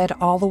stairs led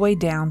all the way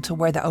down to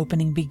where the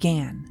opening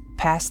began,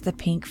 past the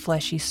pink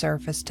fleshy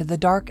surface to the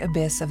dark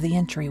abyss of the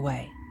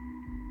entryway.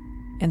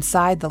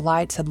 Inside, the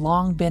lights had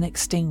long been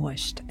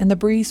extinguished, and the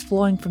breeze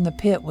flowing from the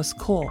pit was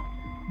cool,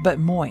 but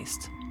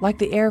moist, like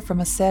the air from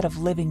a set of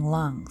living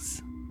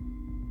lungs.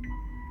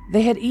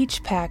 They had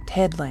each packed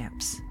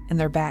headlamps in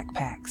their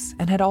backpacks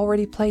and had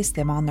already placed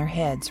them on their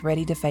heads,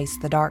 ready to face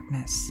the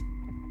darkness.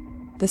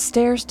 The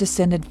stairs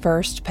descended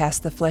first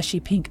past the fleshy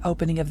pink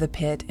opening of the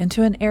pit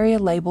into an area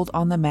labeled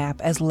on the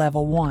map as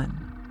Level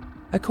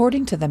 1.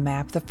 According to the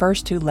map, the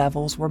first 2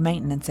 levels were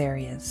maintenance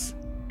areas.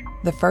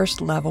 The first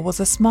level was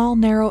a small,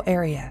 narrow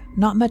area,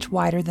 not much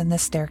wider than the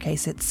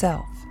staircase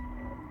itself.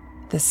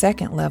 The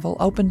second level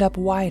opened up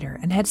wider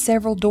and had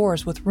several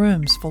doors with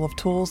rooms full of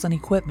tools and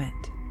equipment.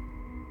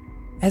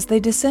 As they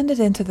descended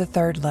into the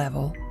third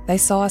level, they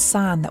saw a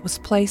sign that was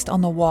placed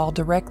on the wall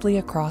directly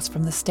across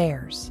from the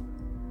stairs.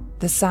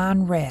 The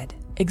sign read,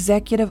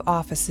 Executive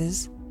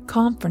Offices,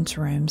 Conference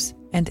Rooms,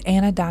 and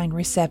Anodyne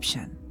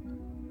Reception,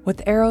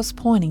 with arrows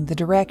pointing the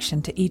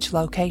direction to each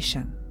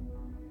location.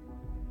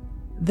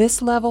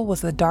 This level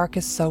was the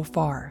darkest so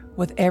far,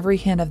 with every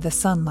hint of the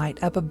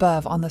sunlight up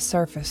above on the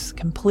surface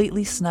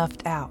completely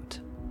snuffed out.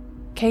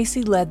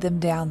 Casey led them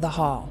down the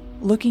hall,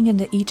 looking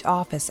into each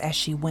office as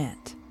she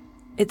went.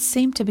 It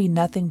seemed to be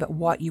nothing but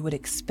what you would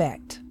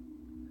expect.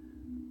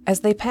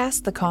 As they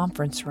passed the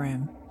conference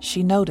room,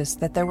 she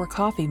noticed that there were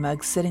coffee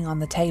mugs sitting on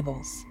the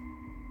tables,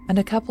 and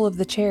a couple of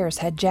the chairs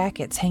had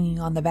jackets hanging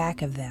on the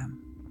back of them.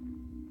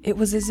 It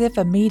was as if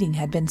a meeting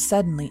had been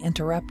suddenly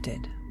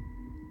interrupted.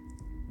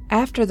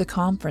 After the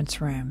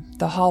conference room,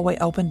 the hallway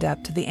opened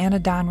up to the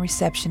Anodyne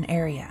reception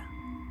area,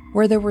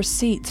 where there were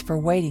seats for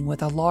waiting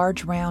with a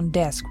large round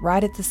desk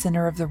right at the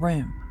center of the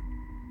room.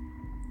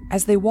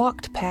 As they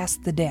walked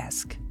past the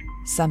desk,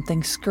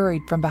 something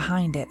scurried from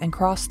behind it and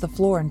crossed the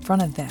floor in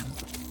front of them.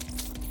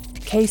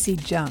 Casey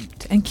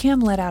jumped, and Kim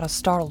let out a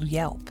startled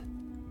yelp.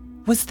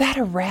 "Was that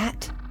a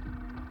rat?"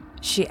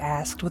 she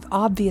asked with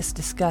obvious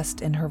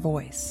disgust in her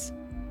voice.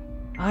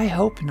 "I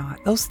hope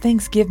not. Those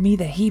things give me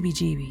the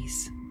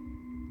heebie-jeebies."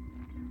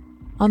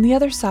 On the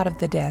other side of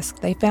the desk,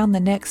 they found the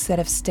next set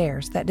of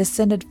stairs that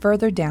descended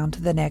further down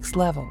to the next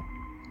level.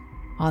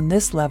 On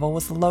this level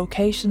was the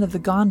location of the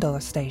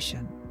gondola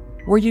station,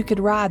 where you could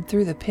ride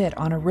through the pit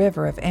on a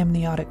river of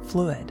amniotic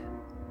fluid.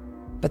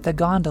 But the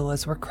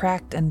gondolas were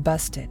cracked and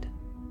busted.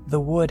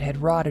 The wood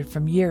had rotted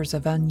from years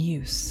of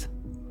unuse.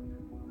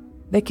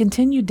 They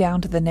continued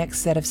down to the next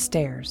set of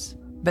stairs,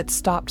 but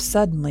stopped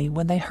suddenly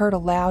when they heard a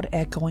loud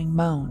echoing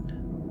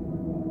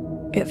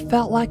moan. It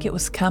felt like it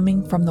was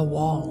coming from the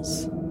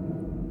walls.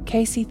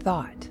 Casey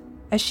thought,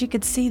 as she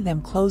could see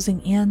them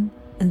closing in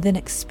and then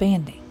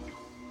expanding.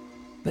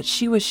 But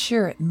she was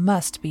sure it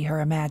must be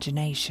her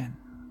imagination.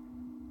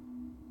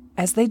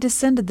 As they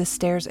descended the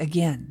stairs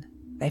again,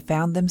 they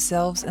found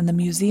themselves in the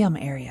museum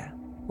area,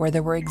 where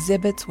there were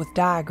exhibits with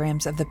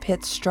diagrams of the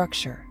pit's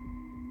structure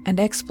and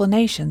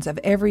explanations of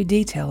every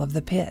detail of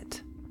the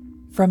pit,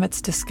 from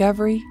its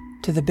discovery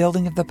to the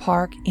building of the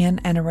park in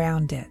and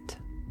around it.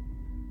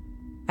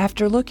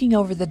 After looking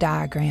over the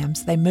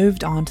diagrams, they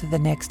moved on to the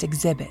next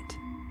exhibit,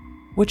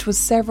 which was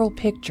several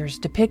pictures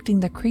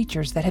depicting the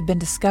creatures that had been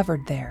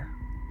discovered there.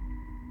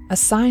 A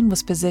sign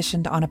was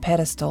positioned on a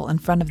pedestal in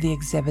front of the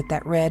exhibit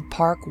that read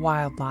Park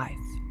Wildlife.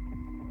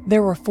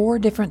 There were 4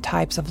 different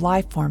types of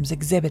life forms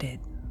exhibited.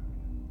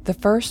 The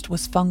first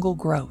was fungal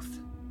growth,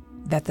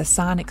 that the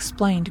sign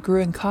explained grew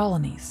in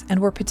colonies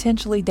and were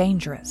potentially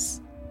dangerous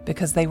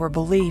because they were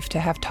believed to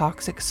have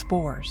toxic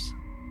spores.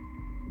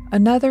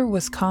 Another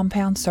was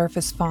compound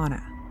surface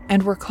fauna,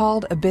 and were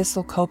called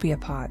abyssal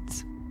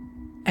copiopods,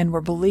 and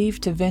were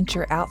believed to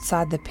venture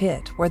outside the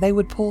pit where they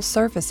would pull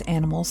surface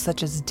animals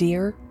such as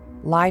deer,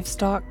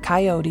 livestock,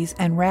 coyotes,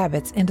 and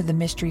rabbits into the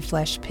mystery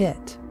flesh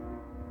pit,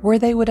 where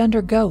they would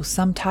undergo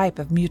some type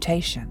of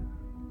mutation.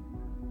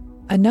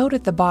 A note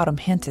at the bottom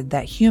hinted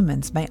that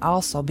humans may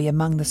also be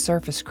among the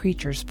surface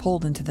creatures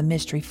pulled into the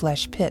mystery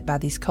flesh pit by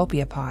these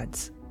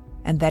copiopods,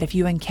 and that if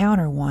you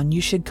encounter one,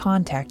 you should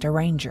contact a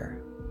ranger.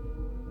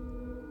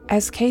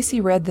 As Casey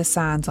read the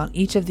signs on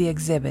each of the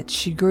exhibits,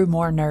 she grew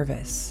more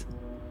nervous.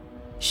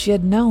 She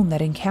had known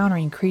that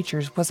encountering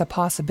creatures was a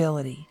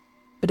possibility,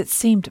 but it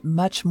seemed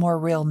much more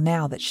real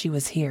now that she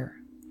was here.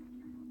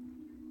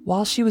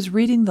 While she was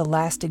reading the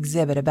last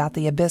exhibit about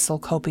the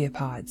abyssal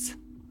copiopods,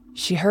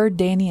 she heard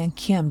Danny and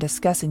Kim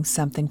discussing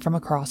something from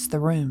across the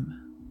room.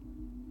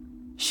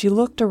 She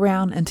looked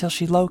around until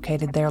she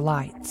located their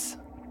lights.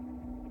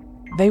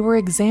 They were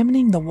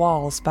examining the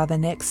walls by the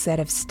next set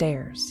of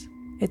stairs.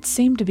 It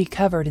seemed to be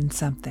covered in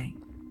something.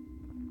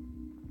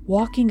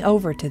 Walking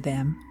over to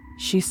them,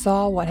 she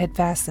saw what had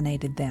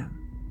fascinated them.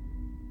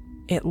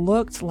 It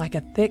looked like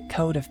a thick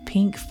coat of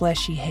pink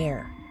fleshy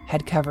hair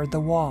had covered the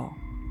wall.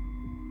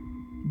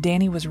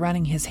 Danny was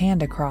running his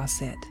hand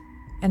across it,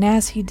 and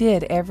as he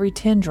did, every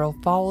tendril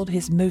followed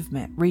his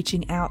movement,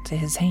 reaching out to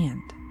his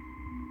hand.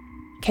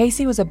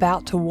 Casey was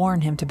about to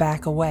warn him to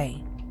back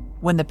away,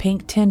 when the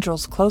pink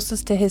tendrils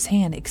closest to his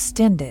hand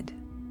extended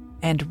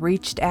and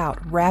reached out,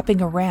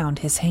 wrapping around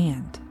his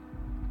hand.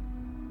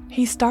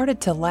 He started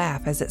to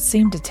laugh as it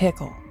seemed to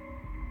tickle,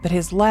 but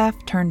his laugh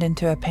turned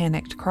into a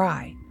panicked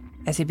cry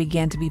as he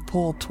began to be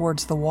pulled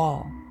towards the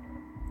wall.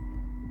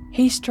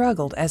 He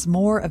struggled as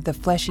more of the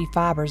fleshy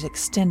fibers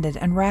extended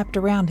and wrapped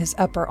around his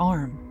upper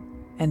arm,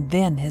 and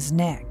then his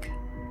neck.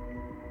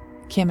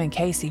 Kim and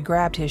Casey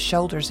grabbed his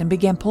shoulders and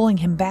began pulling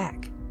him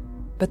back,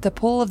 but the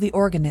pull of the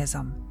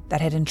organism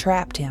that had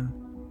entrapped him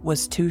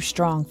was too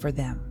strong for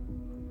them.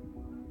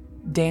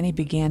 Danny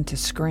began to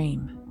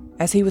scream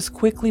as he was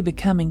quickly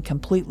becoming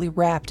completely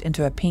wrapped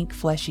into a pink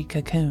fleshy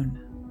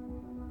cocoon.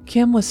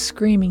 Kim was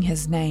screaming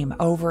his name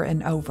over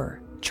and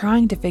over,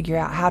 trying to figure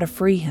out how to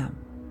free him,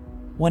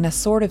 when a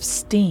sort of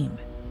steam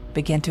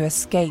began to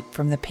escape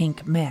from the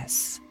pink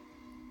mess.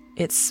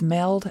 It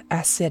smelled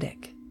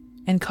acidic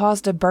and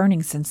caused a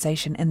burning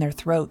sensation in their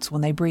throats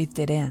when they breathed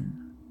it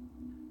in.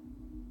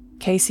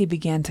 Casey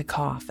began to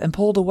cough and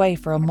pulled away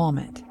for a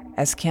moment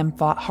as Kim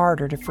fought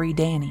harder to free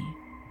Danny.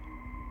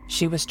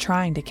 She was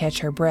trying to catch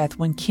her breath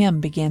when Kim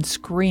began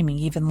screaming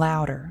even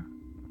louder.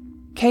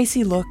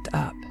 Casey looked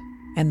up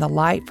and the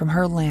light from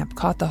her lamp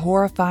caught the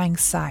horrifying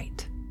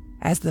sight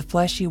as the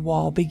fleshy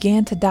wall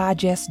began to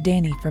digest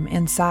Danny from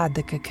inside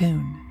the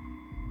cocoon.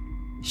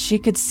 She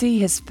could see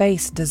his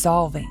face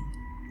dissolving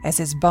as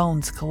his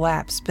bones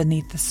collapsed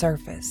beneath the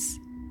surface,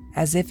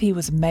 as if he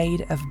was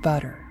made of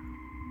butter.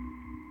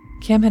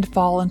 Kim had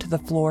fallen to the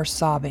floor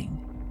sobbing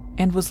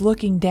and was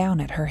looking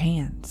down at her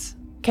hands.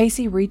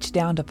 Casey reached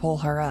down to pull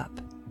her up,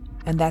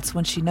 and that's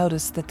when she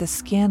noticed that the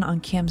skin on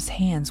Kim's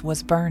hands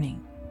was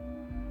burning.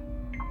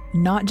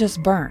 Not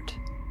just burnt,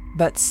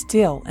 but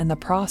still in the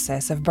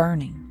process of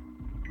burning.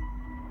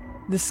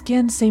 The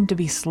skin seemed to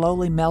be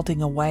slowly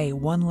melting away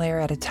one layer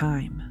at a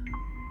time.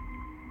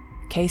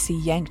 Casey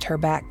yanked her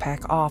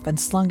backpack off and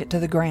slung it to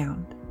the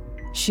ground.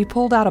 She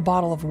pulled out a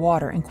bottle of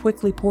water and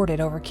quickly poured it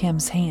over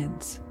Kim's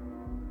hands.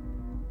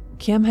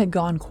 Kim had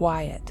gone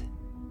quiet.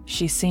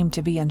 She seemed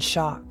to be in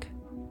shock.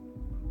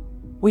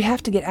 "We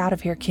have to get out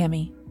of here,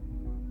 Kimmy,"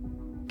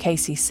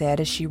 Casey said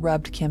as she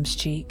rubbed Kim's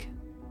cheek.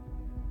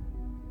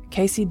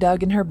 Casey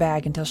dug in her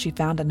bag until she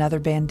found another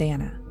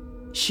bandana.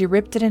 She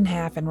ripped it in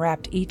half and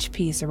wrapped each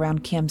piece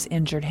around Kim's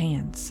injured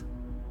hands.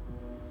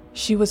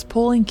 She was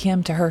pulling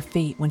Kim to her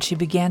feet when she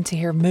began to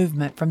hear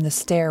movement from the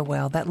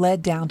stairwell that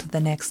led down to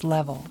the next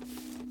level.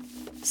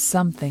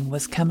 Something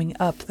was coming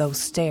up those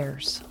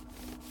stairs.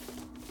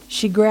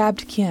 She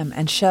grabbed Kim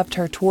and shoved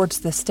her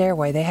towards the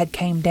stairway they had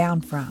came down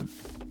from,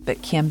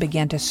 but Kim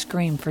began to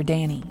scream for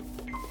Danny.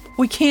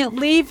 "We can't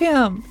leave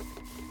him!"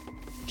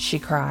 she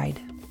cried.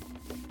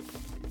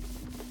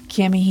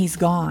 "Kimmy, he's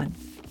gone.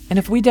 And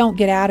if we don't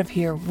get out of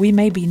here, we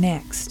may be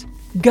next.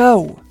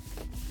 Go!"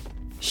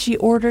 she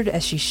ordered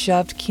as she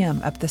shoved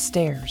Kim up the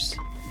stairs.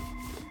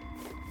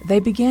 They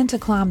began to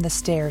climb the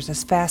stairs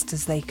as fast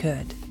as they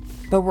could,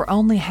 but were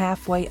only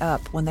halfway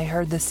up when they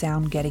heard the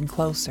sound getting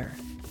closer.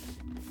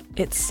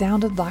 It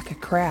sounded like a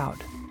crowd,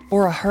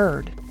 or a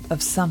herd,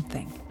 of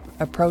something,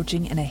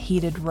 approaching in a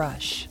heated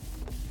rush.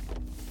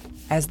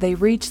 As they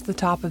reached the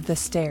top of the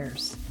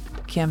stairs,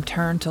 Kim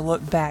turned to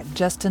look back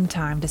just in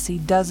time to see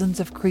dozens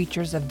of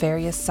creatures of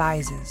various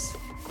sizes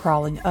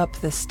crawling up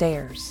the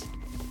stairs.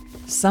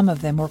 Some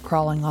of them were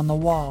crawling on the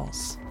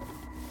walls.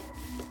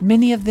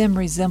 Many of them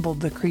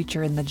resembled the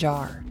creature in the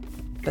jar,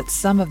 but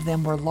some of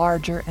them were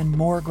larger and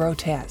more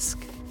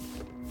grotesque.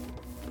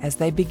 As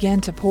they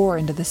began to pour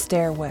into the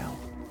stairwell,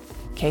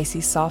 Casey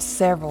saw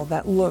several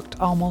that looked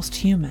almost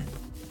human,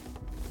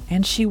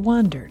 and she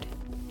wondered,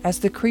 as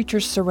the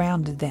creatures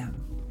surrounded them,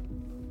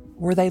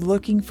 were they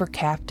looking for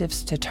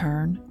captives to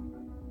turn,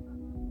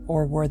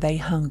 or were they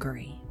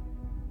hungry?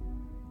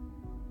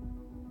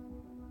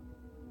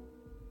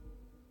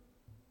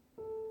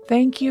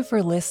 Thank you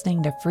for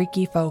listening to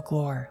Freaky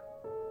Folklore,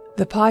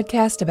 the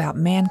podcast about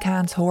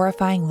mankind's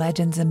horrifying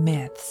legends and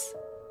myths.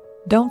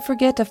 Don't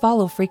forget to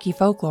follow Freaky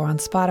Folklore on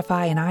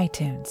Spotify and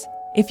iTunes.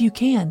 If you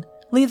can,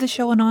 leave the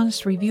show an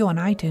honest review on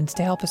iTunes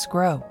to help us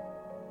grow.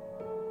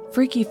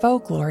 Freaky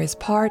Folklore is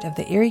part of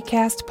the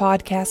EerieCast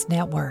Podcast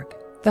Network,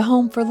 the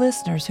home for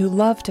listeners who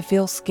love to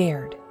feel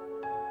scared.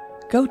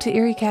 Go to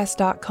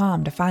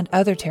EerieCast.com to find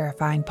other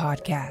terrifying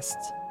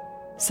podcasts,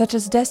 such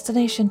as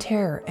Destination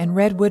Terror and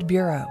Redwood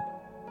Bureau.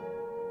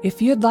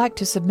 If you'd like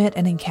to submit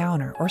an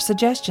encounter or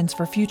suggestions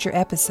for future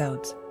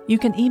episodes, you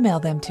can email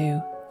them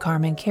to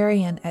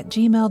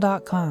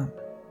carmancarrion@gmail.com.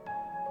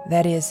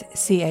 That is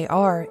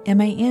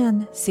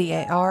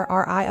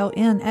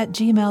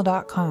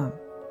carmancarrion@gmail.com.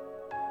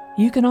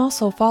 You can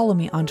also follow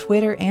me on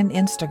Twitter and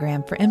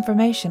Instagram for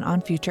information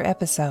on future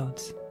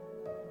episodes.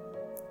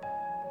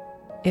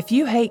 If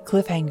you hate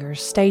cliffhangers,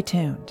 stay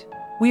tuned.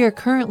 We are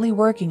currently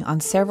working on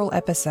several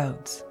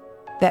episodes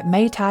that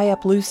may tie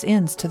up loose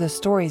ends to the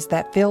stories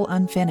that feel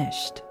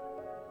unfinished.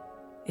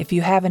 If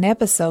you have an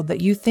episode that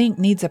you think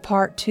needs a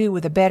part 2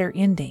 with a better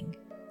ending,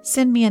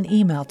 send me an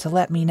email to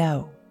let me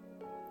know.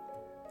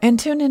 And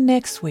tune in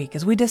next week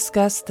as we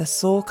discuss the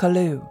Sul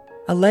Kalu,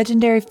 a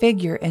legendary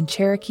figure in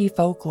Cherokee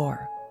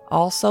folklore,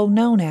 also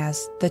known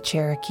as the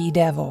Cherokee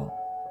Devil.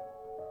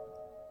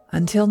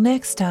 Until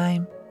next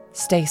time,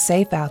 stay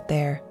safe out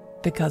there,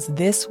 because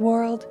this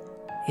world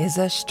is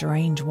a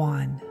strange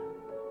one.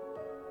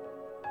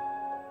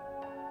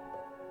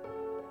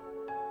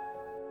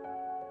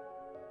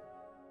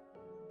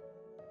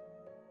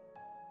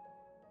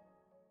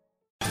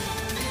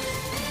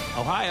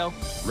 Ohio,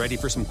 ready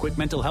for some quick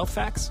mental health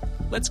facts?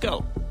 Let's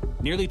go.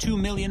 Nearly 2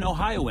 million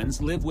Ohioans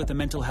live with a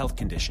mental health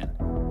condition.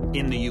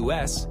 In the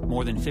U.S.,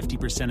 more than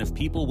 50% of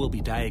people will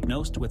be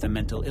diagnosed with a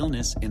mental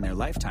illness in their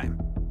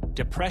lifetime.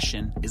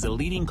 Depression is a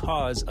leading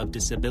cause of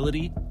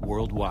disability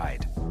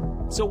worldwide.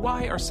 So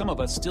why are some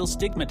of us still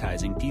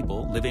stigmatizing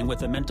people living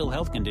with a mental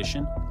health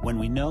condition when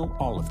we know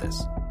all of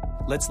this?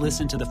 Let's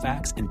listen to the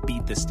facts and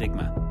beat the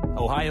stigma.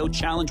 Ohio,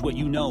 challenge what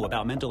you know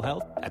about mental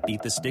health at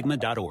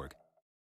beatthestigma.org.